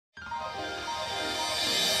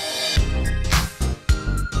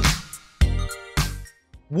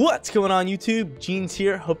What's going on YouTube? Jeans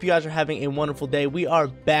here. Hope you guys are having a wonderful day. We are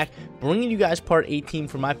back bringing you guys part 18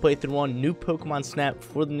 for my playthrough on new Pokemon Snap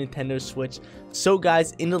for the Nintendo Switch. So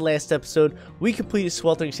guys, in the last episode, we completed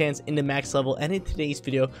Sweltering Sands into max level, and in today's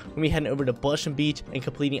video, we're going to be heading over to Blushing Beach and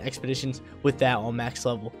completing expeditions with that on max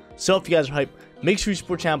level. So if you guys are hyped, make sure you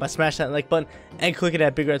support the channel by smashing that like button and clicking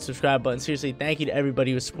that big red subscribe button. Seriously, thank you to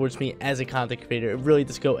everybody who supports me as a content creator. It really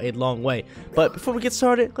does go a long way. But before we get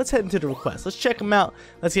started, let's head into the requests. Let's check them out.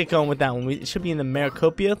 Let's get going with that one. It should be in the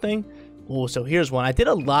Maracopia thing. Oh, so here's one. I did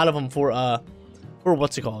a lot of them for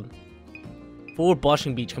what's it called? For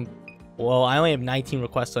Blushing Beach. Well, I only have 19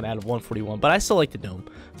 requests on out of 141, but I still like to do them.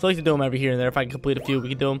 I still like to do them every here and there. If I can complete a few, we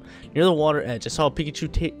can do them. Near the water edge, I saw a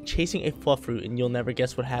Pikachu chasing a fluff fruit, and you'll never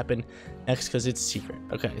guess what happened next because it's secret.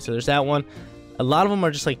 Okay, so there's that one. A lot of them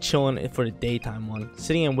are just like chilling for the daytime one.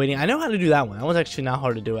 Sitting and waiting. I know how to do that one. That one's actually not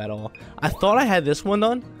hard to do at all. I thought I had this one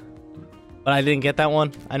done, but I didn't get that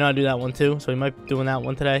one. I know how to do that one too, so we might be doing that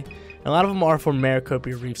one today. And a lot of them are for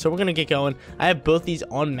Maracopia Reef, so we're going to get going. I have both these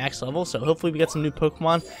on max level, so hopefully we get some new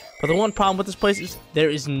Pokemon. But the one problem with this place is there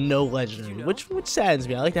is no legendary, which saddens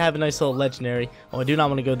me. I like to have a nice little legendary. Oh, I do not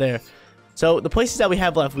want to go there. So the places that we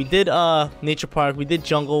have left, we did Nature Park, we did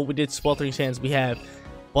Jungle, we did Sweltering Sands. We have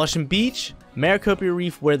Blushing Beach, Maracopia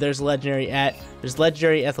Reef, where there's legendary at. There's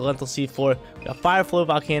legendary at the Lental Sea Floor. We got Fireflow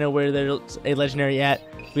Volcano, where there's a legendary at.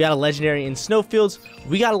 We got a legendary in Snowfields.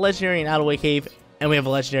 We got a legendary in Outaway Cave. And we have a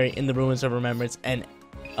legendary in the Ruins of Remembrance and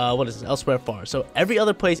Elsewhere Far. So every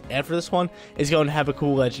other place after this one is going to have a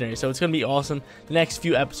cool legendary. So it's going to be awesome. The next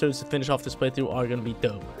few episodes to finish off this playthrough are going to be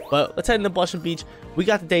dope. But let's head into Blushing Beach. We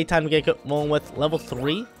got the daytime to get going with. Level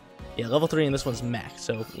 3. Yeah, level 3, and this one's max.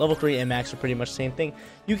 So level 3 and max are pretty much the same thing.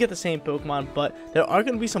 You get the same Pokemon, but there are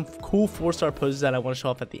going to be some cool 4-star poses that I want to show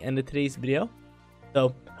off at the end of today's video.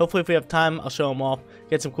 So hopefully if we have time, I'll show them off.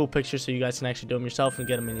 Get some cool pictures so you guys can actually do them yourself and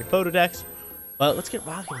get them in your photo decks. But let's get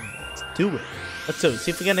rocking. Let's do it. Let's do it. See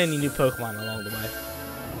if we get any new Pokemon along the way.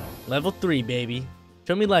 Level 3, baby.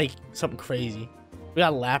 Show me like something crazy. We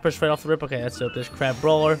got Lapras right off the rip. Okay, that's dope. There's Crab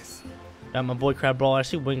Brawler. Got my boy Crab Brawler. I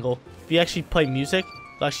see Wingull. If you actually play music,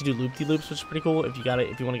 you'll actually do loop-de-loops, which is pretty cool. If you got it,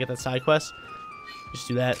 if you want to get that side quest, just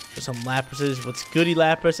do that. There's some Laprases. What's goody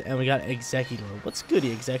Lapras? And we got Executor. What's goody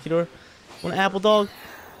Executor? Want an Apple Dog?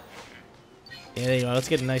 Yeah, there you go. Let's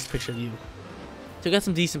get a nice picture of you. So we got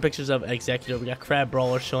some decent pictures of Executor. We got Crab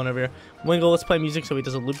Brawler showing over here. Wingull, let's play music so he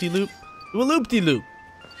does a loop-de-loop. Do a loop-de-loop.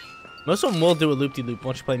 Most of them will do a loop-de-loop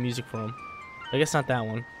once you play music for him. I guess not that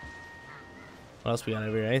one. What else we got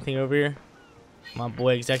over here? Anything over here? My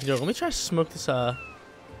boy Executor. Let me try to smoke this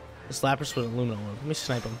Lapras with a Lumina Orb. Let me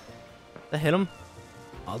snipe him. Did I hit him?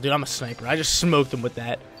 Oh, dude, I'm a sniper. I just smoked him with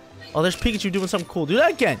that. Oh, there's Pikachu doing something cool. Do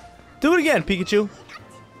that again. Do it again, Pikachu.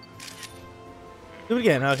 Do it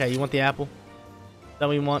again. Okay, you want the apple? That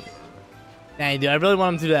what you want? Nah, dude, I really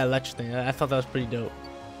want him to do that electric thing. I thought that was pretty dope.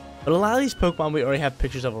 But a lot of these Pokemon we already have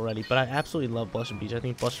pictures of already. But I absolutely love Blushing Beach. I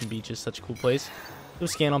think Blushing Beach is such a cool place. Do a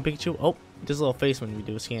scan on Pikachu. Oh, does a little face when we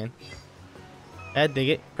do a scan. I dig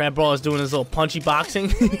it. Crab Brawl is doing his little punchy boxing.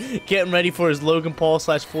 Getting ready for his Logan Paul /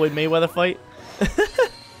 Floyd Mayweather fight.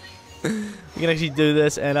 We can actually do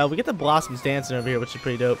this. And we get the Blossoms dancing over here, which is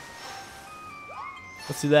pretty dope.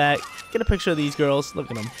 Let's do that. Get a picture of these girls. Look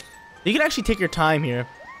at them. You can actually take your time here.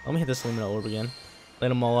 Let me hit this Lumina Orb again. Light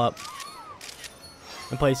them all up.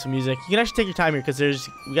 And play some music. You can actually take your time here because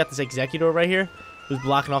we got this Executor right here who's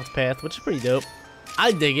blocking off the path, which is pretty dope.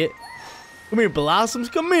 I dig it. Come here, Blossoms.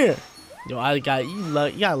 Come here. Yo, you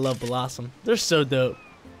gotta love Blossom. They're so dope.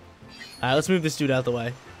 Alright, let's move this dude out the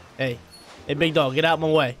way. Hey, big dog, get out my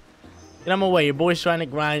way. Get out my way. Your boy's trying to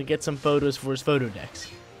grind, get some photos for his photo decks.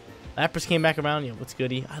 Lapras came back around. Yo, what's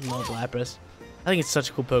goody? I love Lapras. I think it's such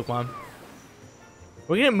a cool Pokemon.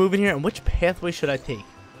 We're gonna move in here, and which pathway should I take?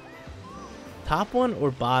 Top one or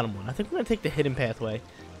bottom one? I think we're gonna take the hidden pathway.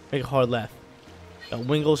 Make a hard left. Got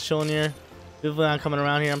Wingull chilling here. Vivillon coming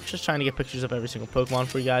around here. I'm just trying to get pictures of every single Pokemon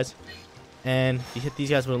for you guys. And if you hit these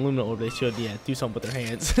guys with a Lumina Orb, they should do something with their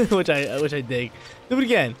hands, which I dig. Do it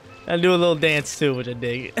again. And do a little dance too, which I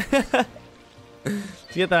dig. To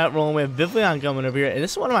get that rolling, we have Vivillon coming over here, and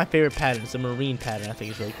this is one of my favorite patterns, the marine pattern. I think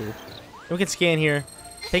it's really cool. We can scan here,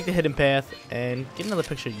 take the hidden path, and get another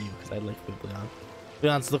picture of you, because I like Vivillon.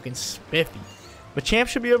 Vivillon's looking spiffy. Machamp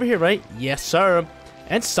should be over here, right? Yes, sir.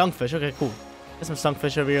 And Stunfish. Okay, cool. Get some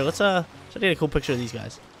Stunfish over here. Let's try to get a cool picture of these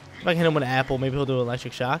guys. If I can hit him with an apple, maybe he'll do an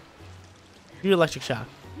electric shock. Do electric shock.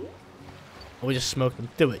 Oh, we just smoked him.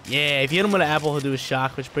 Do it. Yeah, if you hit him with an apple, he'll do a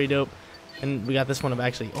shock, which is pretty dope. And we got this one of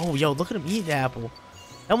actually. Oh, yo, look at him eat the apple.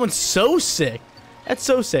 That one's so sick. That's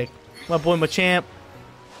so sick. My boy Machamp.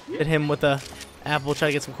 Hit him with a apple. Try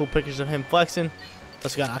to get some cool pictures of him flexing.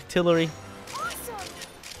 Also got Octillery.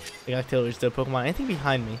 I got Octillery's dope Pokemon. Anything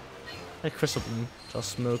behind me? Like Crystal Bloom, which I'll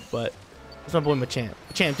smoke, but that's my boy Machamp.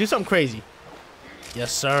 Machamp, do something crazy.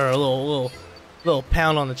 Yes, sir. A little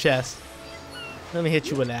pound on the chest. Let me hit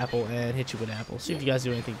you with an apple and hit you with an apple. See if you guys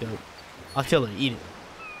do anything dope. Octillery, eat it.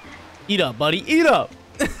 Eat up, buddy. Eat up.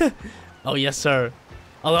 Oh, yes, sir.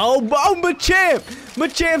 Oh, Machamp!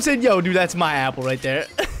 Machamp said, yo, dude, that's my apple right there.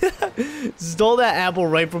 Stole that apple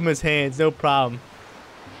right from his hands. No problem.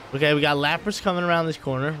 Okay, we got Lapras coming around this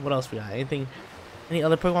corner. What else we got? Anything? Any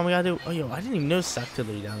other Pokemon we gotta do? Oh, yo, I didn't even notice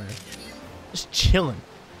Octillery down there. Just chilling.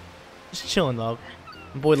 Just chilling, dog.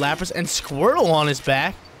 My boy Lapras and Squirtle on his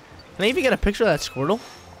back. Can I even get a picture of that Squirtle?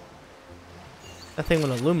 That thing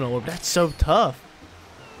with an aluminum orb. That's so tough.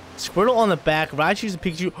 Squirtle on the back. Raichu's a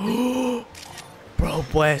Pikachu. Bro,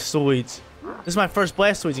 Blastoids. This is my first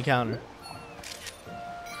Blastoids encounter.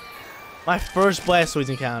 My first Blastoids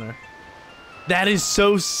encounter. That is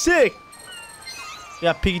so sick. We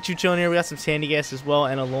got Pikachu chilling here. We got some Sandygast as well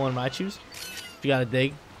and a Alolan Raichu's. If you gotta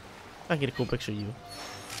dig. I can get a cool picture of you.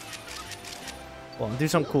 Well, do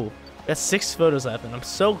something cool. We got 6 photos left, and I'm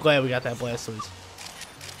so glad we got that Blastoise.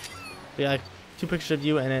 We got 2 pictures of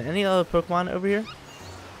you, and then any other Pokemon over here? Do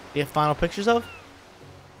you have final pictures of?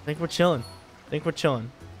 I think we're chilling. I think we're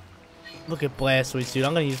chilling. Look at Blastoise, dude.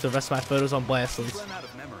 I'm gonna use the rest of my photos on Blastoise.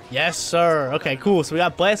 Yes, sir. Okay, cool. So we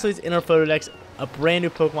got Blastoise in our Photodex, a brand new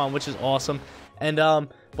Pokemon, which is awesome. And well,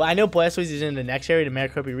 I know Blastoise is in the next area, the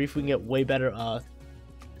Maricopa Reef. We can get way better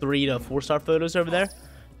 3 to 4 star photos over there.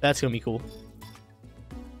 That's gonna be cool.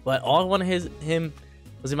 But all I wanted him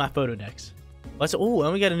was in my Photodex. Oh,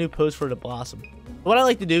 and we got a new pose for the Blossom. What I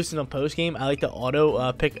like to do since I'm post game, I like to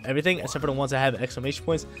auto pick everything except for the ones that have exclamation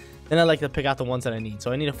points. Then I like to pick out the ones that I need.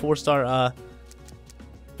 So I need a 4-star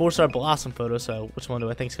Blossom photo. So which one do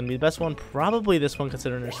I think is gonna be the best one? Probably this one,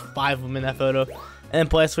 considering there's 5 of them in that photo. And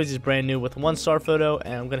Blastoise is brand new with a 1-star photo,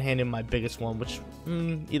 and I'm gonna hand him my biggest one, which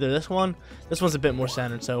either this one. This one's a bit more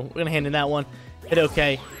centered, so we're gonna hand in that one. Hit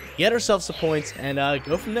OK, get ourselves some points, and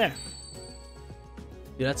go from there.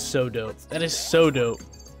 Dude, that's so dope. That is so dope.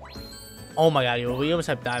 Oh my god, yo, we almost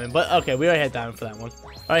have Diamond, but okay, we already had Diamond for that one.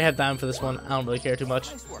 I already have Diamond for this one. I don't really care too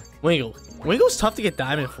much. Wingull. Wingull's tough to get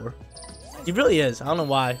Diamond for. He really is. I don't know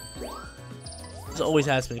why. This always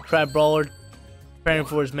has been. Crab Brawler. Preparing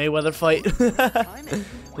for his Mayweather fight.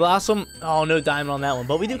 Blossom. Oh, no Diamond on that one,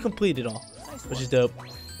 but we do complete it all, which is dope.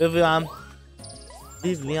 Vivillon.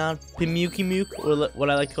 Pimukimuk, or what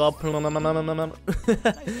I like to call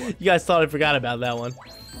you guys thought I forgot about that one.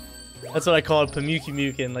 That's what I called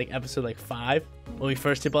Pimukimuk in like episode like 5 when we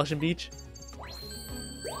first hit Blushing Beach.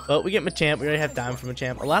 But we get Machamp. We already have Diamond from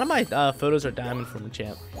Machamp. A lot of my photos are Diamond from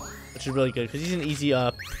Machamp, which is really good because he's an easy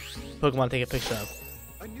Pokemon to take a picture of.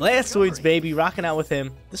 Blastoise, baby, rocking out with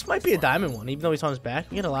him. This might be a Diamond one, even though he's on his back.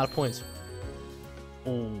 We get a lot of points.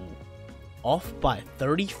 Oh, off by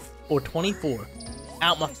 30 or 24.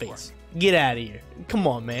 Out my face. Get out of here. Come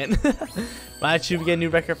on, man. Raichu, we get a new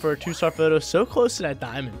record for a 2-star photo. So close to that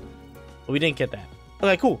Diamond. But we didn't get that.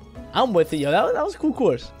 Okay, cool. I'm with it, yo. That was a cool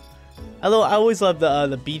course. I always love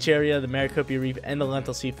the beach area, the Maricopa Reef, and the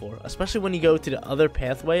Lental Seafloor. Especially when you go to the other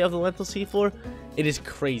pathway of the Lental Seafloor. It is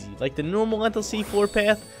crazy. Like, the normal Lental Seafloor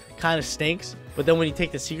path kind of stinks. But then when you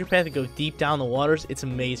take the secret path and go deep down the waters, it's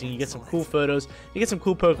amazing. You get some cool photos. You get some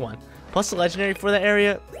cool Pokemon. Plus the legendary for that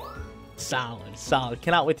area. Solid.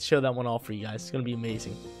 Cannot wait to show that one off for you guys. It's going to be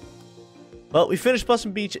amazing. Well, we finished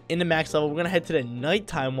Blushing Beach in the max level. We're going to head to the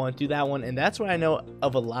nighttime one, do that one, and that's where I know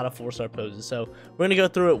of a lot of 4-star poses. So we're going to go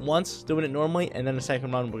through it once, doing it normally, and then the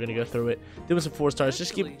second run, we're going to go through it, doing some 4-stars,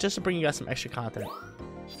 just to bring you guys some extra content.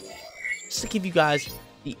 Just to give you guys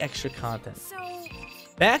the extra content.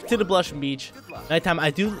 Back to the Blushing Beach. Nighttime,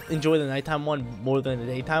 I do enjoy the nighttime one more than the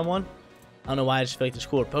daytime one. I don't know why, I just feel like there's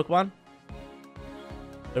cooler Pokemon. So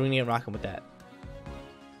we're going to get rocking with that.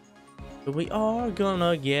 So we are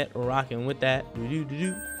gonna get rocking with that.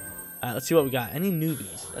 Let's see what we got. Any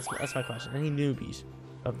newbies? That's my question. Any newbies?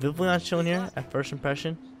 Vivillon's chilling here at first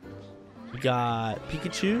impression. We got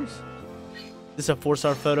Pikachu's. This is a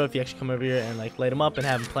 4-star photo if you actually come over here and like light them up and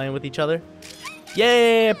have them playing with each other.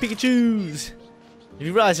 Yeah, Pikachu's. If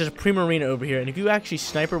you realize there's a Primarina over here, and if you actually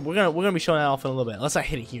sniper, we're gonna be showing that off in a little bit. Unless I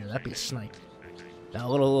hit it here, that'd be a snipe. Now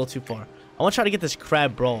a little too far. I want to try to get this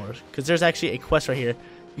Crab Brawler because there's actually a quest right here.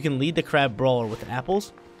 You can lead the Crab Brawler with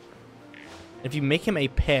apples. If you make him a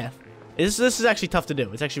path, this is actually tough to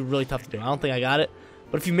do. It's actually really tough to do. I don't think I got it.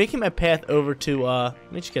 But if you make him a path over to,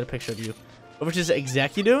 let me just get a picture of you. Over to this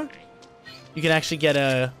Executor, you can actually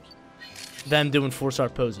get them doing 4-star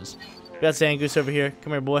poses. We got Zangoose over here.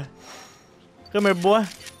 Come here, boy. Come here, boy.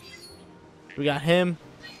 We got him.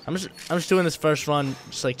 I'm just doing this first run,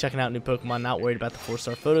 just like checking out new Pokemon, not worried about the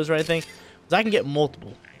 4-star photos or anything. Because I can get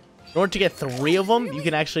multiple. In order to get 3 of them, you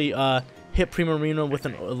can actually hit Primarina with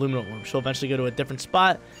an Illumina Orb. She'll eventually go to a different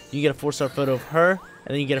spot. You get a 4-star photo of her,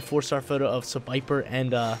 and then you get a 4-star photo of Seviper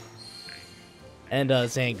and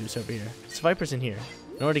Zangoose over here. Seviper's in here.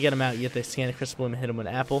 In order to get him out, you have to scan the Crystal Bloom and hit him with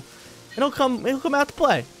an apple. And he'll come out to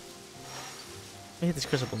play. Let me hit this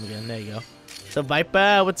Crystal Bloom again. There you go.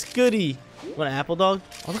 Seviper, what's goody? You want an apple, dog?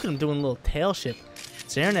 Oh, look at him doing a little tail ship.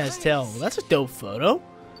 Serenad's tail. Well, that's a dope photo.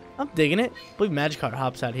 I'm digging it. I believe Magikarp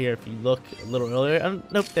hops out here if you look a little earlier.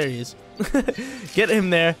 Nope, there he is. Get him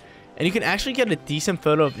there. And you can actually get a decent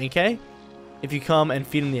photo of Inkay if you come and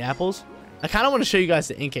feed him the apples. I kind of want to show you guys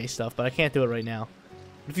the Inkay stuff, but I can't do it right now.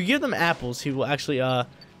 If you give them apples, he will actually,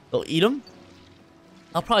 they'll eat them.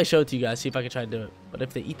 I'll probably show it to you guys, see if I can try to do it. But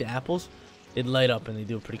if they eat the apples, they light up and they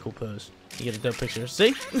do a pretty cool pose. You get a dope picture.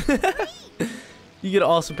 See? You get an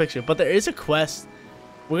awesome picture. But there is a quest.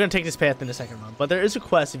 We're going to take this path in the second run. But there is a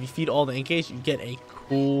quest. If you feed all the Inkays, you get a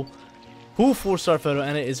cool 4-star photo,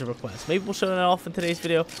 and it is a request. Maybe we'll show that off in today's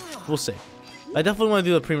video. We'll see. I definitely want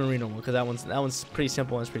to do the Primarina one, because that one's pretty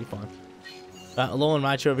simple and it's pretty fun. Alolan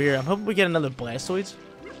Raichu over here. I'm hoping we get another Blastoise.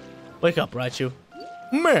 Wake up, Raichu.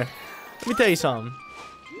 Meh. Let me tell you something.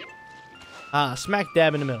 Smack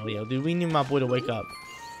dab in the middle, yo. Dude, we need my boy to wake up.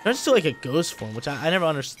 Not just do like a ghost form, which I never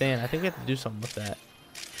understand. I think we have to do something with that.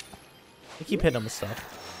 I keep hitting him with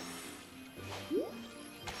stuff.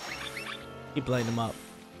 Keep lighting him up.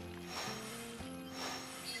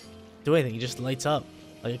 Do anything, he just lights up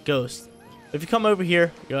like a ghost. If you come over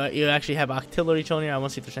here, you actually have Octillery chilling here. I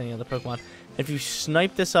want to see if there's any other Pokemon. If you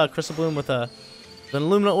snipe this Crystal Bloom with an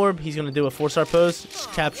Illumina Orb, he's going to do a 4-star pose.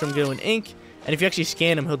 Just capture him, go in ink. And if you actually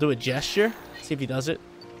scan him, he'll do a gesture. See if he does it.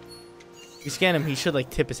 If you scan him, he should like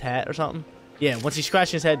tip his hat or something. Yeah, once he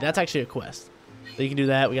scratches his head, that's actually a quest. So you can do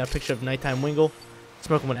that. We got a picture of Nighttime Wingull.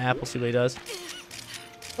 Smoke him with an apple, see what he does.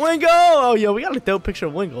 Wingull! Oh, yo, we got a dope picture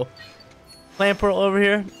of Wingull. Clamperl over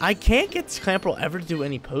here. I can't get Clamperl ever to do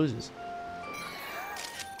any poses.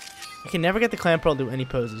 I can never get the Clamperl to do any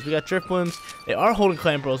poses. We got Driftlooms. They are holding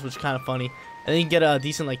Clamperls, which is kind of funny. And then you can get a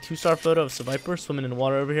decent like 2-star photo of Seviper swimming in the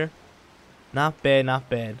water over here. Not bad, not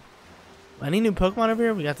bad. Any new Pokemon over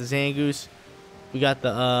here? We got the Zangoose. We got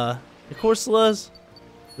the Corsolas.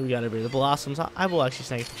 Who we got over here? The Blossoms. I will actually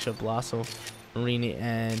snag a picture of Blossom, Marini,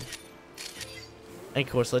 and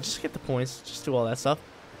Corsola. Just get the points. Just do all that stuff.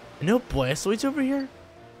 And no Blastoids over here?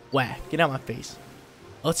 Whack. Get out of my face.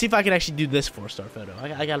 Let's see if I can actually do this 4-star photo.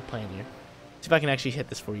 I got a plan here. See if I can actually hit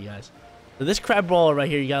this for you guys. So this Crab Brawler right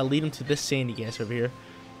here, you got to lead him to this Sandy-Gas over here.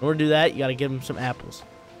 In order to do that, you got to give him some apples.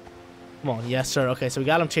 Come on. Yes, sir. Okay, so we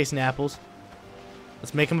got him chasing apples.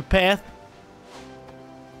 Let's make him a path.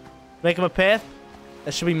 Make him a path.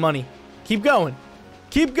 That should be money. Keep going.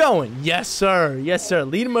 Keep going. Yes, sir. Yes, sir.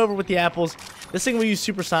 Lead him over with the apples. This thing will use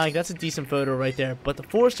Supersonic. That's a decent photo right there. But the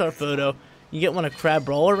 4-star photo, you get one of Crab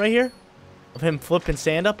Brawler right here. Of him flipping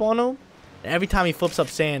sand up on him. And every time he flips up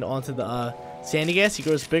sand onto the Sandy Gas, he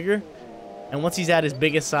grows bigger. And once he's at his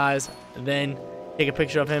biggest size, then take a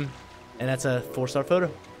picture of him. And that's a 4-star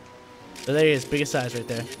photo. So there he is. Biggest size right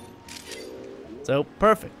there. So,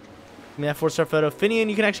 perfect. Give me that 4-star photo. Finian,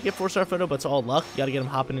 you can actually get 4-star photo, but it's all luck. You got to get him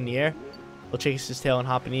hopping in the air. He'll chase his tail and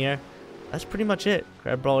hop in the air. That's pretty much it.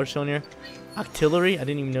 Crab Brawler shown here. Octillery, I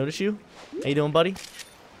didn't even notice you. How you doing, buddy?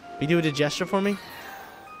 Will you do a gesture for me?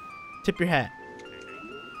 Tip your hat.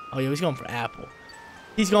 Oh, yeah, he's going for apple.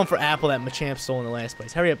 He's going for apple that Machamp stole in the last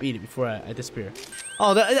place. Hurry up, eat it before I disappear.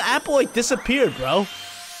 Oh, the apple, like, disappeared, bro.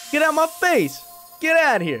 Get out of my face. Get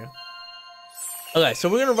out of here. Okay, so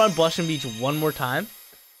we're going to run Blushing Beach one more time.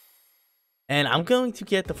 And I'm going to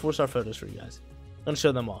get the 4-star photos for you guys. I'm going to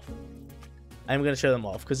show them off. I'm going to show them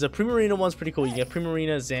off. Because the Primarina one's pretty cool. You get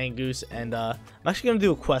Primarina, Zangoose, and I'm actually going to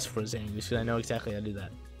do a quest for Zangoose because I know exactly how to do that.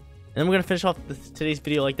 And then we're going to finish off today's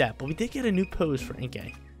video like that. But we did get a new pose for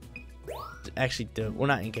Inkay. Actually, well,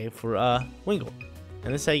 not Inkay, for Wingull.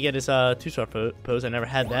 And this is how you get his 2-star pose. I never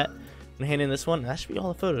had that. I'm going to hand in this one. That should be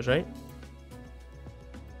all the photos, right?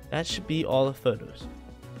 That should be all the photos.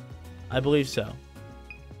 I believe so.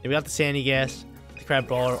 And we got the Sandy Gas, the Crab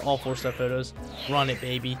Brawler, all 4-star photos. Run it,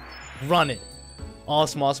 baby. Run it.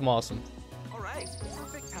 Awesome, awesome, awesome. All right.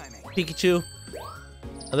 Perfect timing. Pikachu.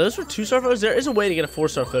 Are those for 2-star photos? There is a way to get a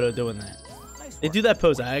 4-star photo doing that. They do that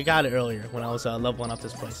pose. I got it earlier when I was leveling up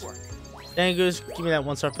this place. Zangoose, give me that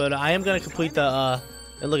 1-star photo. I am going to complete the...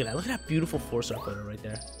 look at that. Look at that beautiful 4-star photo right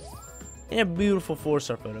there. Yeah, beautiful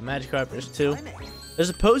 4-star photo. Magikarp, there's 2. There's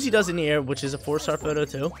a pose he does in the air, which is a 4-star photo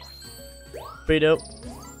too. Pretty dope.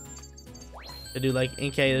 I do like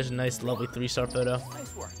Inkay. There's a nice, lovely 3-star photo.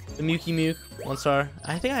 Nice work. The Muki 1-star.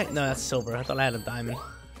 No, that's silver. I thought I had a diamond.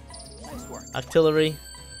 Nice work. Octillery.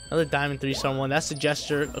 Another diamond 3-star one. That's the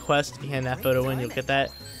gesture quest. If you hand that photo in, you'll get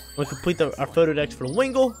that. We complete our photo decks for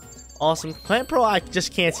Wingle. Awesome. Plant Pro, I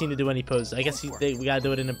just can't seem to do any poses. I guess we gotta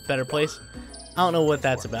do it in a better place. I don't know what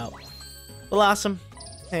that's about. Blossom.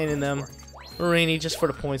 Handing them. Rainy, just for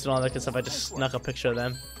the points and all that good stuff. I just snuck a picture of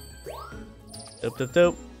them. Dope, dope,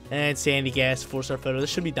 dope. And Sandy Gas, 4-star photo. This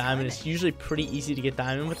should be diamond. It's usually pretty easy to get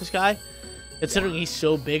diamond with this guy, considering he's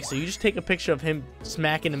so big. So you just take a picture of him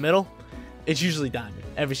smack in the middle. It's usually diamond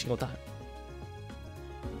every single time.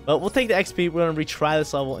 But we'll take the XP. We're going to retry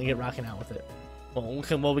this level and get rocking out with it.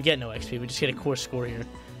 Well, we get no XP. We just get a course score here.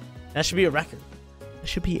 That should be a record. That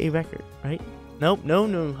should be a record, right? Nope,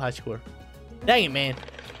 no high score. Dang it, man.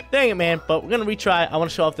 Dang it, man. But we're going to retry. I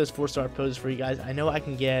want to show off those 4-star poses for you guys. I know I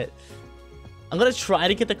can get... I'm going to try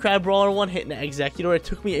to get the Crab Brawler one hitting the Executor. It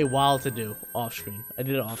took me a while to do off screen. I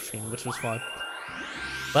did it off screen, which was fun.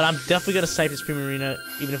 But I'm definitely going to snipe this Premium Arena,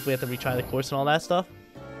 even if we have to retry the course and all that stuff.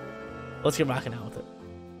 Let's get rocking out with it.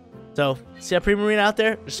 So, see that Premium Arena out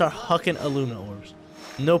there? Just start hucking Illumina Orbs.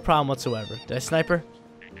 No problem whatsoever. Did I snipe her?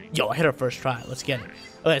 Yo, I hit her first try. Let's get it.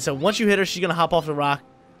 Okay, so once you hit her, she's going to hop off the rock.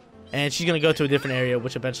 And she's going to go to a different area,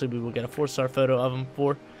 which eventually we will get a 4-star photo of him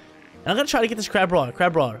for. And I'm going to try to get this Crab Brawler.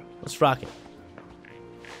 Crab Brawler. Let's rock it.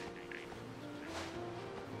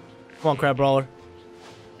 Come on, Crab Brawler.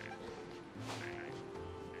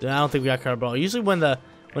 Dude, I don't think we got Crab Brawler. Usually when the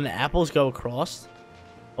apples go across...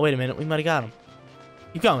 Oh, wait a minute. We might have got him.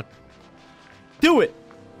 Keep going. Do it!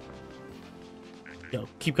 Yo,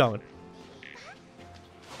 keep going.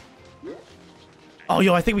 Oh,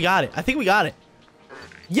 yo, I think we got it. I think we got it.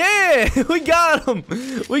 Yeah! We got him!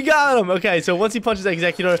 We got him! Okay, so once he punches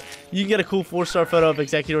Executor, you can get a cool 4-star photo of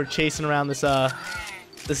Executor chasing around this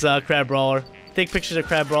Crab Brawler. Take pictures of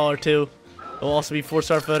Crab Brawler, too. It will also be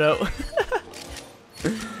 4-star photo.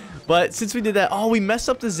 But since we did that... Oh, we messed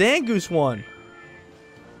up the Zangoose one.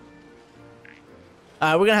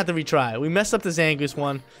 Alright, we're going to have to retry. We messed up the Zangoose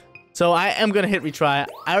one. So I am going to hit retry.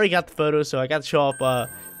 I already got the photo, so I got to show off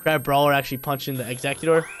Crab Brawler actually punching the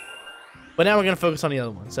Executor. But now we're going to focus on the other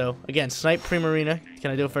one. So, again, snipe Prima Arena. Can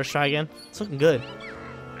I do a first try again? It's looking good.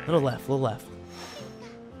 Little left, little left.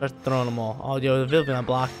 Start throwing them all. Oh, yo, the Vivian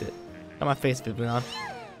blocked it. Got my face, Vivian. Come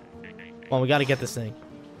on, we got to get this thing.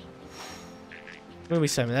 Let me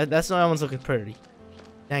see. That one's looking pretty.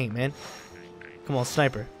 Dang it, man. Come on,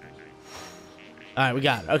 sniper. Alright, we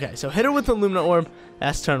got it. Okay, so hit her with the Illumina Orb.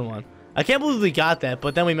 That's turn 1. I can't believe we got that,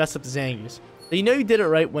 but then we messed up the Zangoose. So you know you did it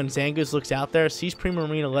right when Zangoose looks out there, sees Prima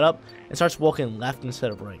Arena lit up, and starts walking left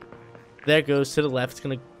instead of right. There it goes to the left. It's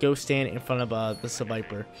going to go stand in front of the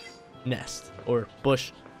Seviper nest, or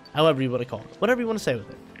bush, however you want to call it. Whatever you want to say with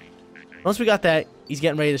it. Once we got that, he's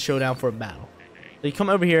getting ready to show down for a battle. So you come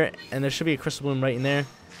over here, and there should be a Crystal Bloom right in there.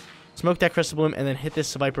 Smoke that Crystal Bloom, and then hit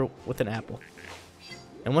this Seviper with an apple.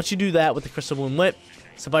 And once you do that with the Crystal Bloom lit,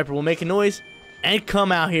 Seviper will make a noise and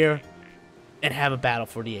come out here and have a battle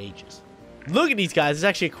for the ages. Look at these guys. There's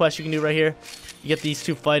actually a quest you can do right here. You get these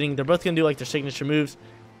two fighting. They're both going to do like their signature moves,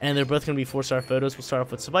 and they're both going to be 4-star photos. We'll start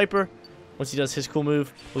off with Seviper. Once he does his cool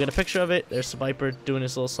move, we'll get a picture of it. There's Seviper doing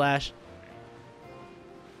his little slash.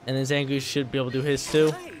 And then Zangoose should be able to do his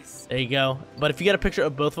too. There you go. But if you get a picture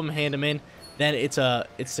of both of them, hand them in, then it's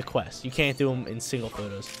the quest. You can't do them in single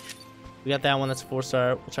photos. We got that one. That's a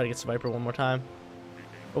 4-star. We'll try to get Seviper one more time.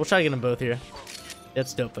 But we'll try to get them both here.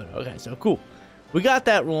 That's a dope photo. Okay, so cool. We got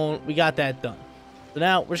that rolling. We got that done. So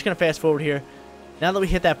now we're just going to fast forward here. Now that we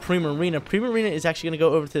hit that Prima Arena is actually going to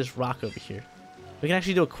go over to this rock over here. We can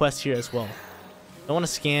actually do a quest here as well. I want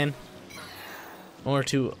to scan in order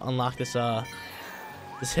to unlock this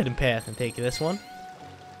this hidden path and take this one.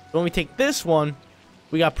 So when we take this one,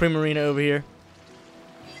 we got Prima Arena over here.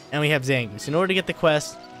 And we have Zangoose. In order to get the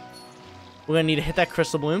quest, we're going to need to hit that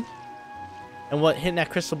Crystal Bloom. And what hitting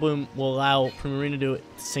that Crystal Bloom will allow Prima Arena to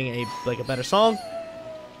sing a better song.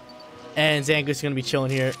 And Zangoose is going to be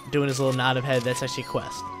chilling here, doing his little nod of head. That's actually a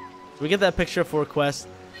quest. So we get that picture for a quest.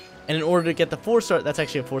 And in order to get the 4-star, that's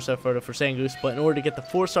actually a 4-star photo for Zangoose. But in order to get the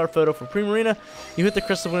 4-star photo for Prima Arena, you hit the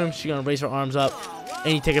Crystal Bloom. She's going to raise her arms up.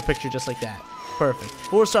 And you take a picture just like that. Perfect.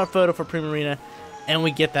 4-star photo for Prima Arena. And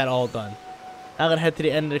we get that all done. Now I'm going to head to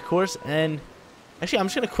the end of the course. And actually, I'm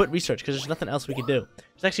just going to quit research because there's nothing else we can do.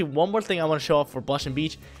 There's actually one more thing I want to show off for Blush and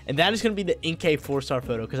Beach. And that is going to be the Inkay 4-star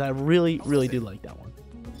photo. Because I really, really do like that one.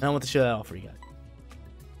 And I want to show that off for you guys.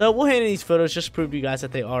 So we'll hand in these photos just to prove to you guys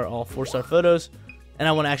that they are all 4-star photos. And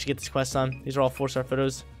I want to actually get this quest done. These are all 4-star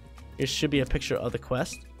photos. Here should be a picture of the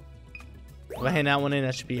quest. If I hand that one in,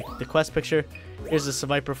 that should be the quest picture. Here's the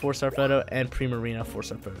Seviper 4-star photo and Primarina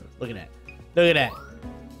 4-star photo. Look at that. Look at that.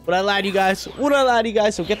 Would I lie to you guys? Would I lie to you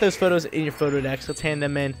guys? So get those photos in your photo decks. Let's hand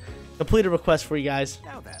them in. Complete a request for you guys.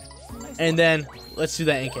 And then let's do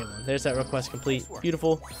that NK one. There's that request complete.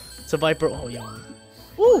 Beautiful. Seviper. Oh, yeah.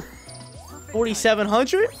 Woo.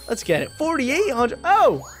 4,700. Let's get it. 4,800.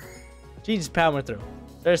 Oh. Jesus, power through.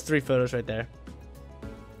 There's 3 photos right there.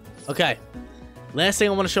 Okay. Last thing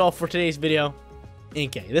I want to show off for today's video.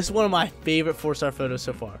 NK. This is one of my favorite 4-star photos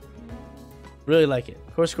so far. Really like it.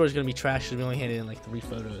 Core score is going to be trash because we only handed in like 3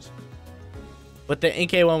 photos. But the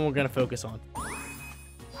NK one we're going to focus on.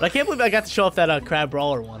 But I can't believe I got to show off that Crab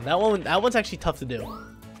Brawler one. That one's actually tough to do.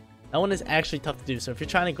 That one is actually tough to do. So if you're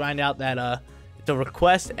trying to grind out that it's a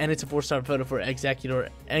request and it's a 4-star photo for Executor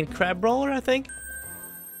and Crab Brawler, I think.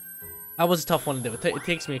 That was a tough one to do. It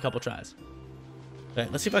takes me a couple tries. Okay,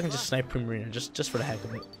 let's see if I can just snipe Primarina just for the heck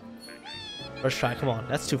of it. First try, come on.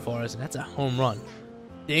 That's too far, isn't it? That's a home run.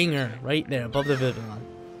 Dinger, right there above the Vivid line.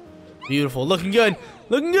 Beautiful, looking good,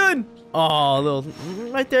 looking good. Oh, a little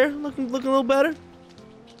right there, looking a little better.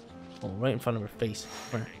 Oh, right in front of her face.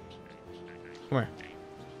 Come here, come here.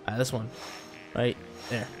 All right, this one, right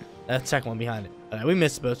there. That second one behind it. Okay, we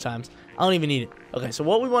missed it both times. I don't even need it. Okay, so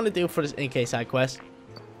what we want to do for this NK side quest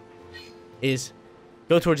is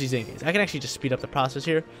go towards these NKs. I can actually just speed up the process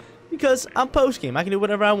here because I'm post game. I can do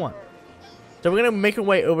whatever I want. So we're gonna make our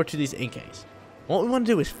way over to these NKs. What we want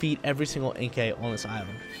to do is feed every single NK on this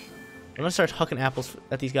island. I'm gonna start hucking apples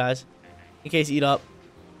at these guys. NKs eat up.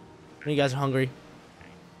 You guys are hungry.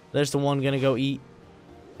 There's the one gonna go eat,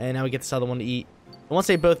 and now we get this other one to eat. And once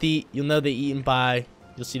they both eat, you'll know they eaten by.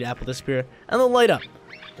 You'll see the apple disappear, and they'll light up,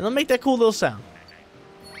 and they'll make that cool little sound.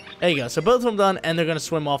 There you go. So both of them done, and they're gonna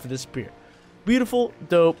swim off and disappear. Beautiful,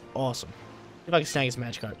 dope, awesome. See if I can snag his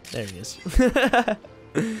match card. There he is.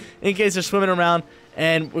 In case they're swimming around,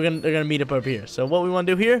 and they're gonna meet up over here. So what we want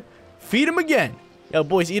to do here? Feed them again. Yo,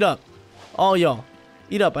 boys, eat up. All y'all,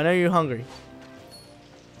 eat up. I know you're hungry.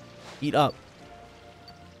 Eat up.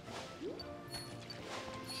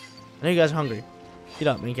 I know you guys are hungry. Eat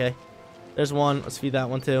up, okay? There's one. Let's feed that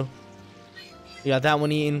one too. We got that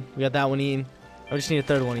one eating. We got that one eating. I just need a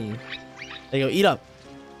third one eating. There you go. Eat up.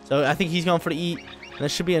 So I think he's going for the eat. And there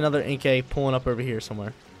should be another NK pulling up over here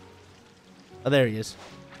somewhere. Oh, there he is.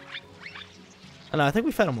 Oh, no, I think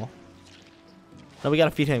we fed them all. No, we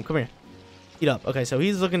gotta feed him. Come here. Eat up. Okay, so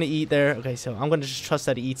he's looking to eat there. Okay, so I'm gonna just trust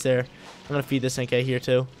that he eats there. I'm gonna feed this NK here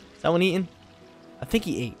too. Is that one eating? I think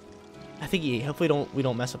he ate. I think he ate. Hopefully we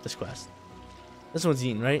don't mess up this quest. This one's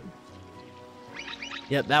eating, right?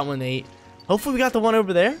 Yep, that one ate. Hopefully we got the one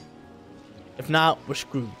over there. If not, we're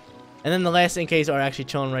screwed. And then the last NKs are actually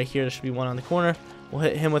chilling right here. There should be one on the corner. We'll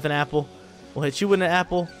hit him with an apple. We'll hit you with an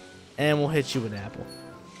apple. And we'll hit you with an apple.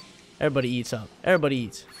 Everybody eats up. Everybody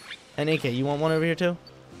eats. And NK, you want one over here too?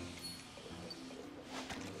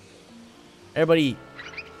 Everybody eat.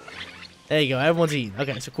 There you go. Everyone's eating.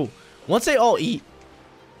 Okay, so cool. Once they all eat,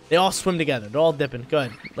 they all swim together. They're all dipping. Go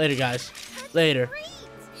ahead. Later, guys. Later.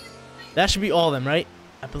 That should be all of them, right?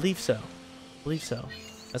 I believe so. I believe so.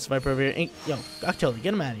 That's Viper over here. Ink. Yo, October,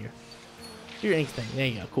 get him out of here. Do your ink thing. There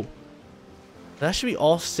you go. Cool. That should be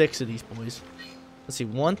all 6 of these boys. Let's see.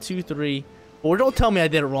 1, 2, 3, 4. Don't tell me I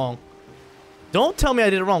did it wrong. Don't tell me I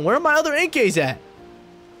did it wrong. Where are my other NKs at?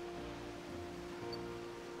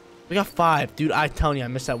 We got 5. Dude, I'm telling you, I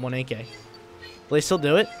missed that one NK. Will they still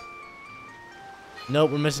do it?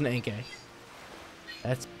 Nope, we're missing an NK.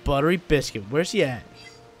 That's Buttery Biscuit. Where's he at?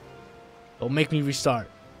 Don't make me restart.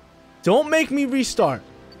 Don't make me restart.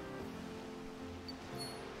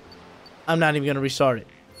 I'm not even going to restart it.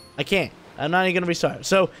 I can't. I'm not even going to restart it.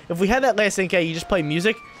 So, if we had that last NK, you just play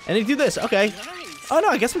music, and then do this. Okay. Oh, no,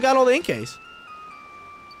 I guess we got all the NKs.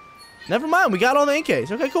 Never mind, we got all the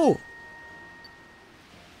NKs. Okay, cool.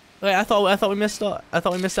 Okay, I thought we missed out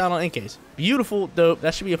on NKs. Beautiful, dope.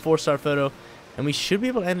 That should be a 4-star photo, and we should be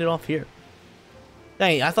able to end it off here.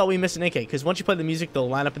 Dang, I thought we missed an NK, because once you play the music, they'll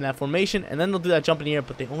line up in that formation, and then they'll do that jump in the air,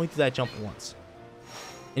 but they only do that jump once.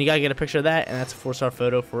 And you gotta get a picture of that, and that's a 4-star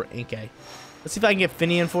photo for NK. Let's see if I can get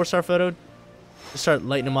Finny in 4-star photo. Just start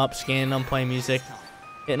lighting them up, scanning them, playing music,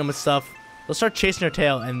 hitting them with stuff. They'll start chasing their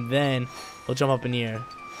tail, and then they'll jump up in the air.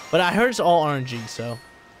 But I heard it's all RNG, so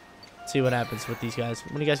let's see what happens with these guys.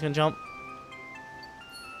 When are you guys gonna jump?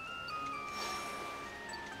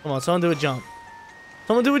 Come on, someone do a jump.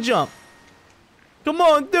 Someone do a jump. Come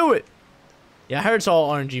on, do it. Yeah, I heard it's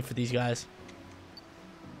all RNG for these guys.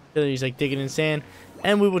 He's like digging in sand.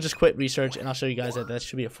 And we will just quit research, and I'll show you guys that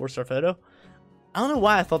should be a 4-star photo. I don't know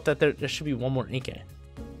why I thought that there should be one more NK.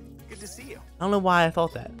 Good to see you. I don't know why I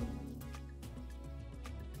thought that.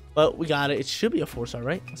 But we got it. It should be a 4-star,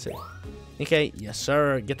 right? Let's see. Okay, yes,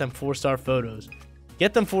 sir. Get them 4-star photos.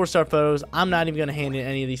 Get them 4-star photos. I'm not even going to hand in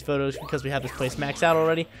any of these photos because we have this place maxed out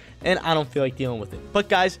already, and I don't feel like dealing with it. But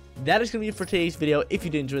guys, that is going to be it for today's video. If you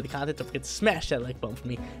did enjoy the content, don't forget to smash that like button for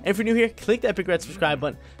me. And if you're new here, click that big red subscribe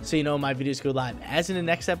button so you know my videos go live. As in the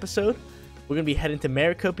next episode, we're going to be heading to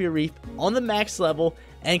Maricopa Reef on the max level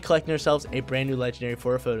and collecting ourselves a brand new legendary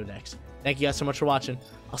for our photo decks. Thank you guys so much for watching.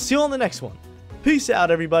 I'll see you on the next one. Peace out,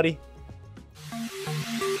 everybody.